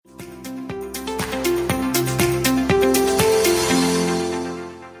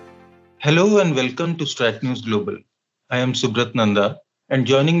Hello and welcome to Strat News Global. I am Subrat Nanda and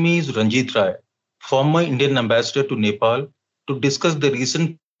joining me is Ranjit Rai, former Indian ambassador to Nepal, to discuss the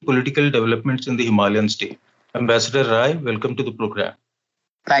recent political developments in the Himalayan state. Ambassador Rai, welcome to the program.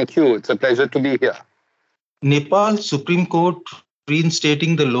 Thank you. It's a pleasure to be here. Nepal Supreme Court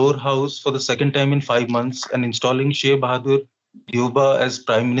reinstating the lower house for the second time in 5 months and installing Sheikh Bahadur Deuba as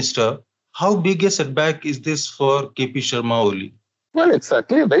Prime Minister. How big a setback is this for KP Sharma Oli? Well, it's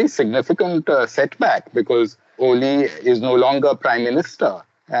certainly a very significant setback because Oli is no longer prime minister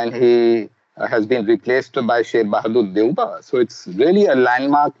and he has been replaced by Sheikh Bahadur Deuba. So it's really a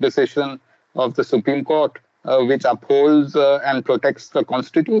landmark decision of the Supreme Court which upholds and protects the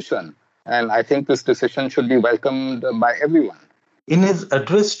constitution. And I think this decision should be welcomed by everyone. In his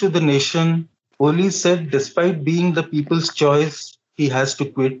address to the nation, Oli said despite being the people's choice, he has to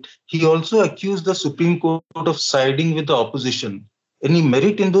quit. He also accused the Supreme Court of siding with the opposition. Any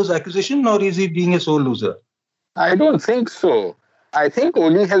merit in those accusations, or is he being a sole loser? I don't think so. I think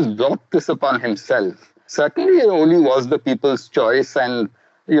Oli has brought this upon himself. Certainly, Oli was the people's choice, and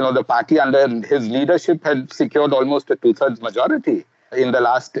the party under his leadership had secured almost a two-thirds majority in the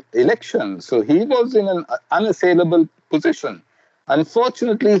last election. So he was in an unassailable position.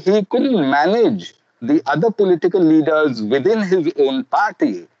 Unfortunately, he couldn't manage the other political leaders within his own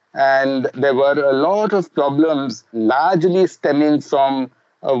party. And there were a lot of problems, largely stemming from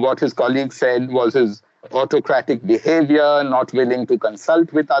what his colleague said was his autocratic behavior, not willing to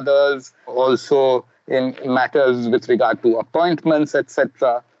consult with others, also in matters with regard to appointments,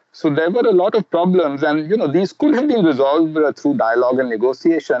 etc. So there were a lot of problems, and these could have been resolved through dialogue and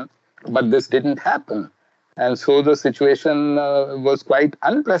negotiation, but this didn't happen. And so the situation was quite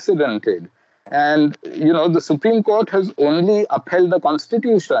unprecedented. And, the Supreme Court has only upheld the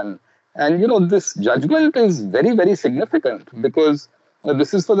Constitution. And, this judgment is very, very significant because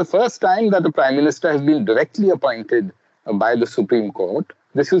this is for the first time that a Prime Minister has been directly appointed by the Supreme Court.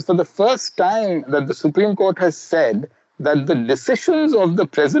 This is for the first time that the Supreme Court has said that the decisions of the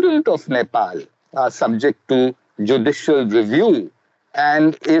President of Nepal are subject to judicial review.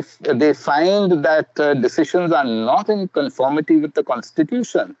 And if they find that decisions are not in conformity with the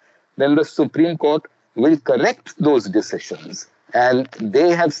Constitution, then the Supreme Court will correct those decisions. And they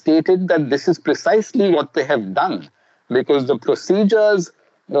have stated that this is precisely what they have done, because the procedures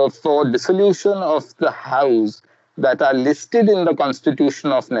for dissolution of the House that are listed in the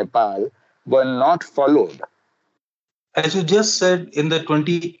Constitution of Nepal were not followed. As you just said, in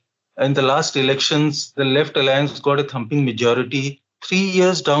the last elections, the Left Alliance got a thumping majority. 3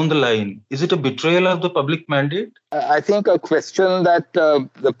 years down the line, is it a betrayal of the public mandate? I think a question that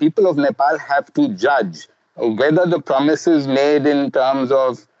the people of Nepal have to judge whether the promises made in terms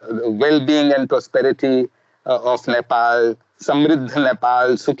of well-being and prosperity of Nepal, Samriddh Nepal,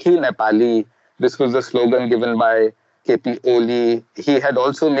 Sukhi Nepali. This was the slogan given by KP Oli. He had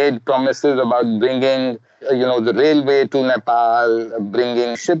also made promises about bringing, the railway to Nepal,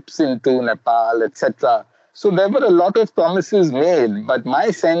 bringing ships into Nepal, etc. So there were a lot of promises made, but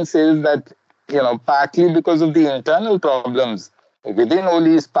my sense is that, partly because of the internal problems within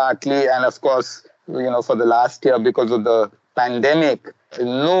Oli's party, and of course, for the last year because of the pandemic,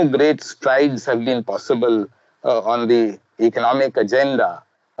 no great strides have been possible on the economic agenda.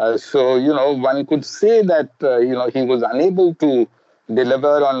 So, one could say that, he was unable to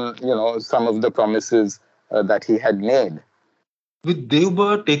deliver on, some of the promises that he had made. With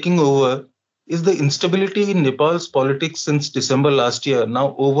Deuba taking over, is the instability in Nepal's politics since December last year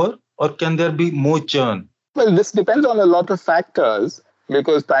now over, or can there be more churn? Well, this depends on a lot of factors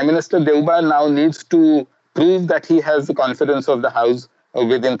because Prime Minister Deuba now needs to prove that he has the confidence of the House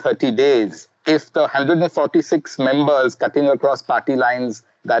within 30 days. If the 146 members cutting across party lines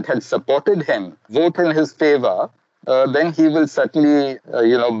that had supported him vote in his favor, then he will certainly,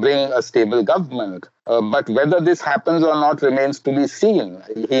 bring a stable government. But whether this happens or not remains to be seen.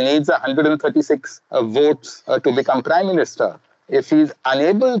 He needs 136 votes to become prime minister. If he's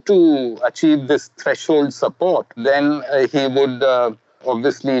unable to achieve this threshold support, then he would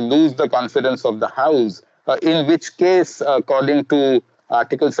obviously lose the confidence of the House, in which case, according to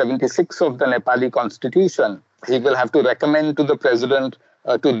Article 76 of the Nepali Constitution, he will have to recommend to the president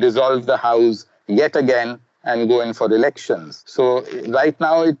to dissolve the House yet again and go in for elections. So right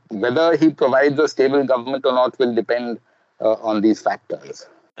now, whether he provides a stable government or not will depend on these factors.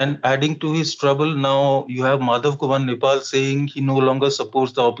 And adding to his trouble, now you have Madhav Kumar Nepal saying he no longer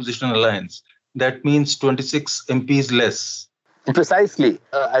supports the opposition alliance. That means 26 MPs less. Precisely.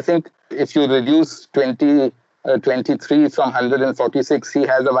 I think if you reduce 23 from 146, he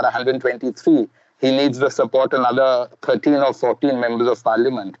has about 123. He needs the support of another 13 or 14 members of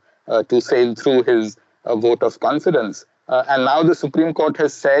parliament. to sail through his vote of confidence. And now the Supreme Court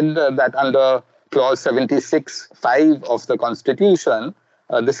has said that under Clause 76(5) of the Constitution,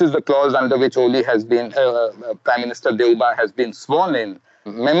 this is the clause under which Oli has been, Prime Minister Deuba has been sworn in.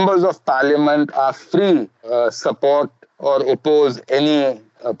 Members of Parliament are free support or oppose any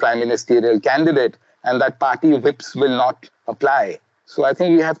prime ministerial candidate, and that party whips will not apply. So I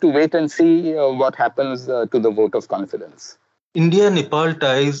think we have to wait and see what happens to the vote of confidence. India-Nepal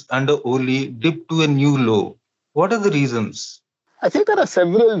ties under Oli dipped to a new low. What are the reasons? I think there are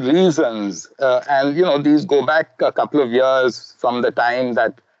several reasons, and these go back a couple of years from the time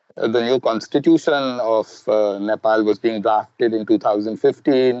that the new constitution of Nepal was being drafted in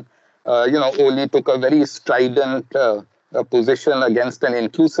 2015. Oli took a very strident position against an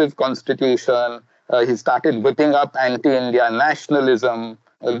inclusive constitution. He started whipping up anti-India nationalism.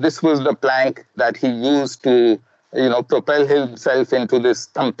 This was the plank that he used to, propel himself into this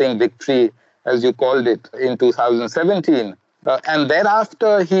thumping victory, as you called it, in 2017. And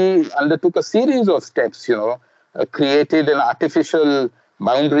thereafter, he undertook a series of steps, created an artificial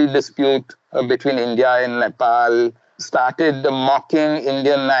boundary dispute between India and Nepal, started mocking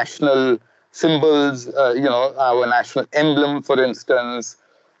Indian national symbols, our national emblem, for instance.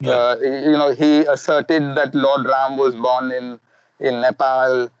 Yeah. He asserted that Lord Ram was born in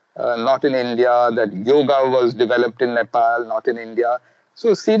Nepal, not in India, that yoga was developed in Nepal, not in India. So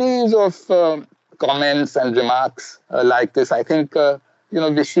a series of comments and remarks like this, I think,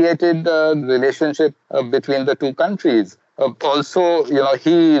 vitiated the relationship between the two countries. Also,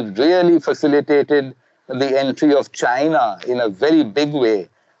 he really facilitated the entry of China in a very big way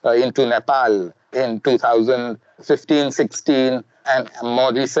into Nepal in 2015-16, and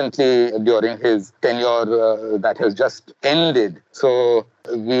more recently during his tenure that has just ended. So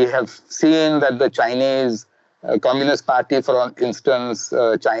we have seen that the Chinese Communist Party, for instance,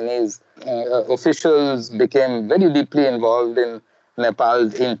 Chinese officials became very deeply involved in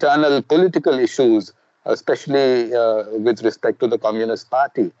Nepal's internal political issues, especially with respect to the Communist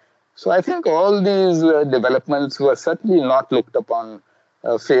Party. So I think all these developments were certainly not looked upon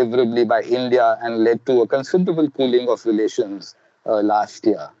favorably by India and led to a considerable cooling of relations last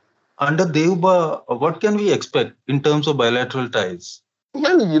year. Under Deuba, what can we expect in terms of bilateral ties?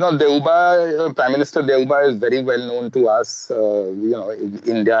 Well, Deuba, Prime Minister Deuba is very well known to us.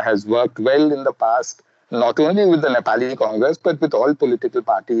 India has worked well in the past, not only with the Nepali Congress, but with all political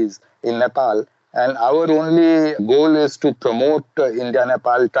parties in Nepal. And our only goal is to promote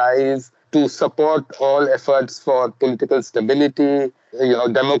India-Nepal ties, to support all efforts for political stability,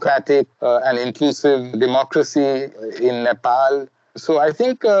 democratic and inclusive democracy in Nepal. So I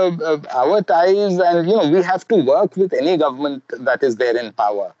think our ties, and we have to work with any government that is there in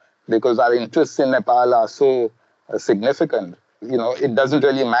power, because our interests in Nepal are so significant. It doesn't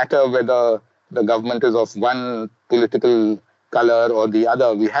really matter whether the government is of one political color or the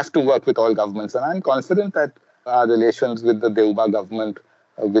other. We have to work with all governments, and I'm confident that our relations with the Deuba government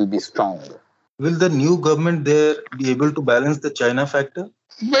will be strong. Will the new government there be able to balance the China factor?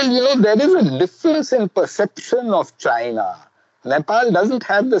 Well, there is a difference in perception of China. Nepal doesn't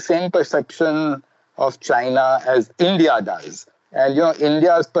have the same perception of China as India does. And,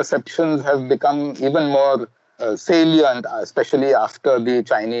 India's perceptions have become even more salient, especially after the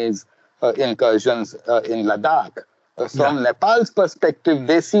Chinese incursions in Ladakh. From Nepal's perspective,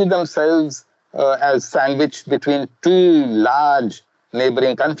 they see themselves as sandwiched between two large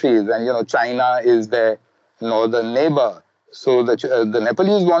neighboring countries. And, China is their northern neighbor. So the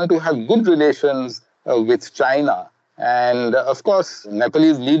Nepalese want to have good relations with China. And of course,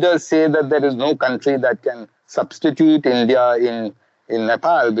 Nepalese leaders say that there is no country that can substitute India in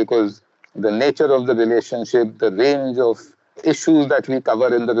Nepal, because the nature of the relationship, the range of issues that we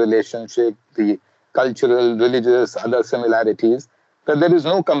cover in the relationship, the cultural, religious, other similarities, that there is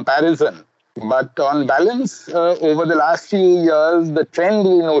no comparison. But on balance, over the last few years, the trend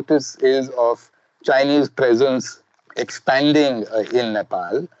we notice is of Chinese presence expanding in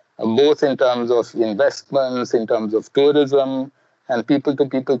Nepal, both in terms of investments, in terms of tourism and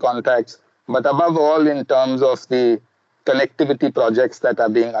people-to-people contacts, but above all in terms of the connectivity projects that are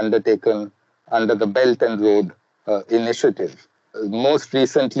being undertaken under the Belt and Road Initiative. Most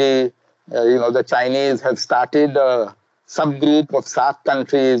recently, the Chinese have started a subgroup of SAARC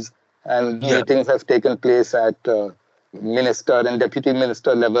countries, and meetings have taken place at minister and deputy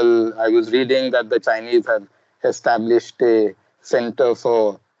minister level. I was reading that the Chinese have established a center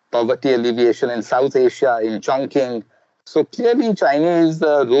for poverty alleviation in South Asia, in Chongqing. So clearly Chinese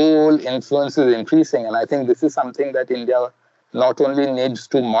role, influence is increasing. And I think this is something that India not only needs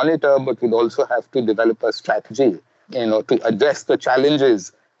to monitor, but would also have to develop a strategy, to address the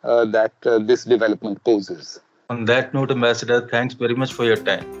challenges that this development poses. On that note, Ambassador, thanks very much for your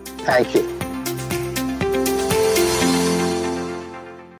time. Thank you.